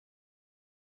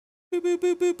Boop, boop,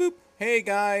 boop, boop, boop. Hey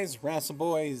guys, Wrestle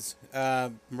Boys.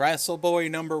 Wrestle Boy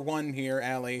number one here,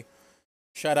 Allie.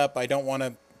 Shut up, I don't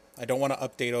wanna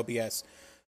update OBS.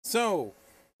 So,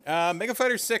 Mega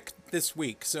Fighter's sick this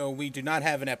week, so we do not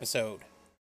have an episode.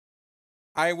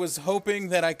 I was hoping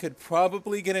that I could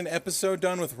probably get an episode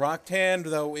done with Rocktand,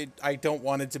 though I don't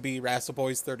want it to be Wrestle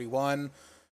Boys 31.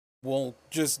 We'll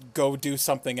just go do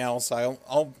something else.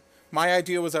 My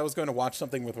idea was I was going to watch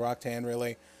something with Rocktand,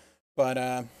 really.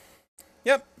 But,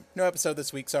 yep, no episode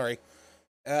this week, sorry.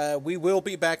 We will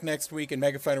be back next week, and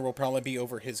Mega Fighter will probably be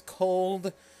over his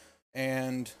cold.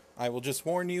 And I will just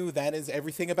warn you, that is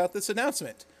everything about this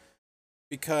announcement.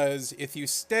 Because if you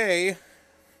stay,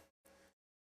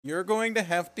 you're going to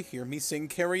have to hear me sing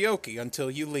karaoke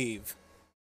until you leave.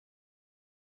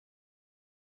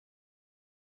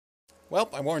 Well,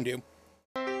 I warned you.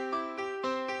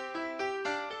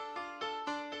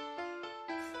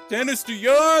 Dennis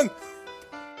DeYoung!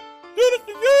 Dennis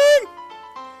DeYoung!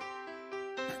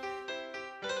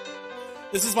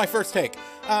 This is my first take.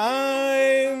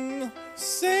 I'm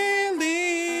sailing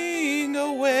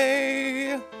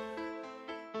away.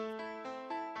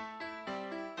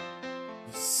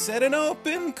 Set an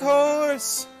open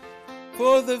course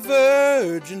for the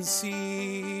Virgin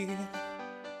Sea.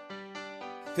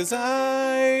 'Cause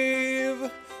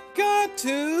I've got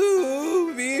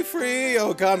to be free.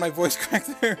 Oh god, my voice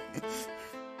cracked there.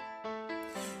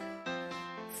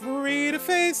 Free to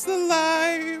face the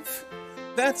life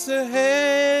that's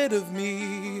ahead of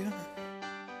me.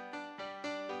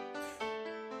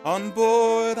 On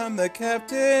board, I'm the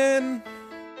captain,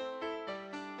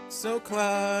 so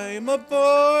climb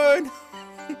aboard.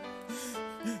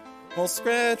 I'll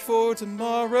scratch for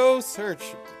tomorrow,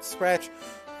 scratch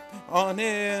on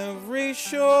every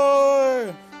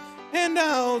shore, and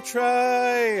I'll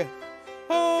try,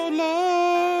 oh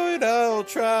Lord, I'll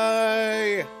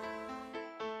try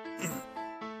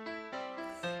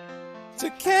to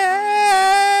carry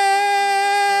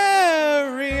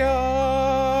on.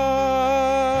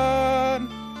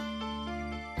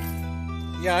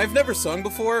 Yeah, I've never sung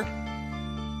before.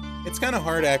 It's kind of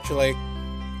hard, actually.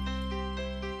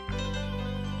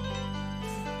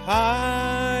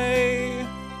 I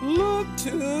look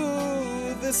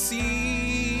to the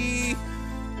sea.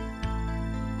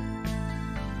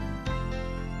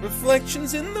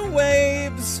 Reflections in the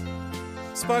waves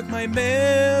spark my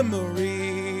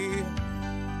memory.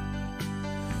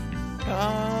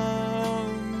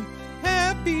 Some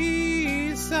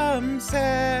happy, some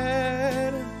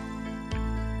sad.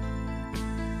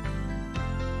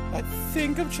 I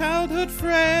think of childhood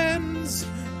friends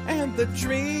and the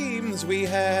dreams we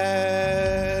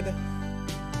had.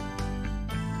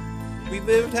 We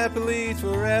lived happily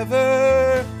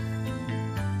forever,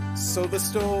 so the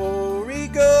story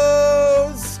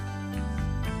goes.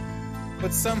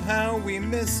 But somehow we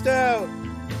missed out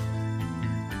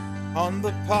on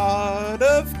the pot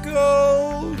of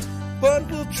gold. But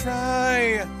we'll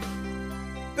try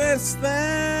best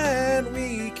that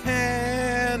we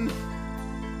can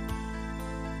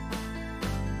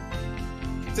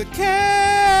to carry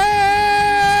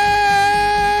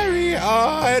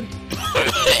on.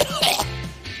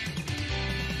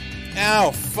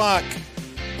 Ow, fuck.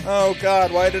 Oh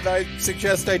god, why did I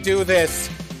suggest I do this?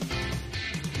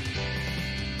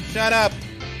 Shut up!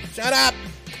 Shut up!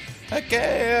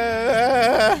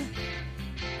 Okay.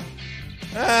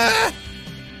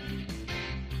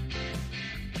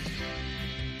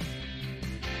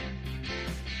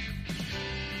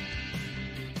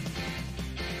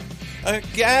 A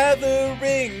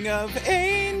gathering of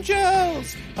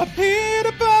angels appeared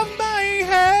above my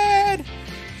head.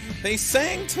 They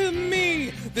sang to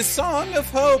me the song of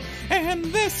hope, and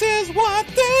this is what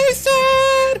they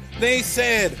said. They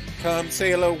said, come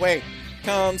sail away,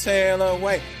 come sail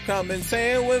away, come and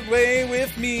sail away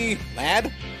with me.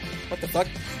 Lad? What the fuck?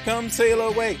 Come sail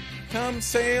away, come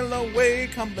sail away,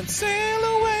 come and sail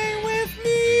away with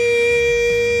me.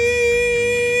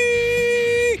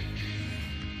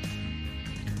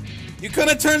 You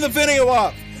couldn't turn the video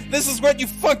off. This is what you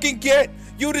fucking get.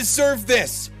 You deserve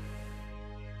this.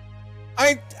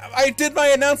 I did my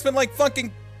announcement like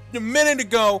fucking a minute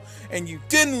ago, and you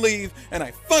didn't leave, and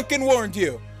I fucking warned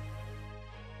you.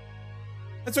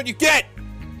 That's what you get.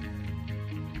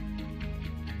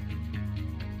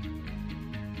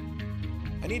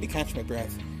 I need to catch my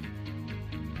breath.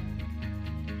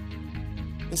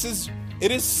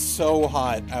 It is so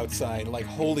hot outside, like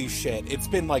holy shit. It's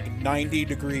been like 90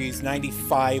 degrees,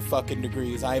 95 fucking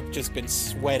degrees. I've just been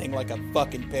sweating like a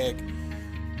fucking pig.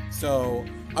 So,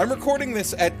 I'm recording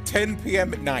this at 10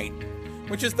 p.m. at night,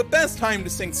 which is the best time to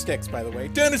sing Styx, by the way.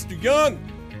 Dennis DeYoung!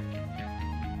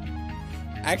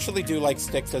 I actually do like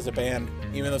Styx as a band,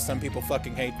 even though some people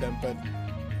fucking hate them, but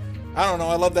I don't know,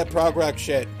 I love that prog rock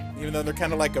shit, even though they're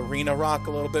kind of like arena rock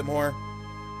a little bit more.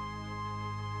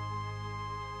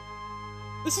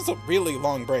 This is a really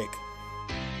long break.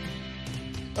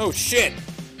 Oh shit!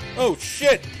 Oh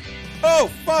shit!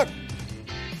 Oh fuck!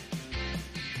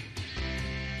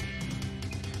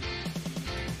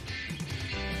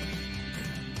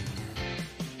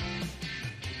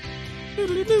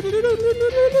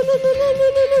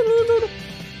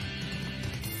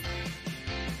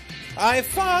 I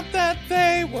thought that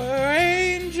they were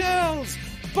angels,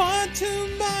 but to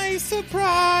my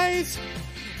surprise,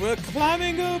 we're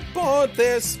climbing aboard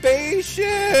their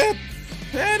spaceship,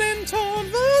 heading toward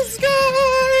the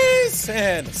skies.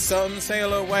 And some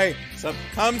sail away, some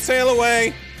come sail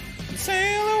away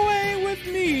with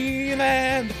me,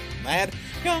 lad.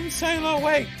 Come sail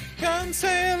away, come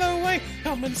sail away,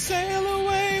 come and sail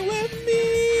away with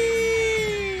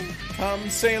me. Come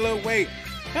sail away,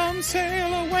 come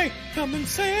sail away, come and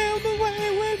sail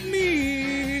away with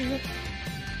me.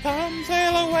 Come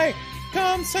sail away,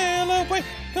 come sail away,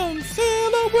 come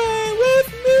sail away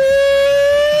with me.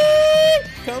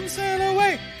 Come sail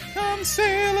away, come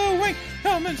sail away,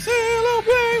 come and sail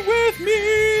away with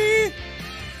me.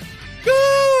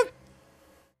 Go!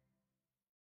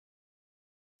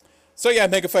 So yeah,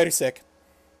 Mega Fighter sick.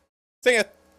 See ya.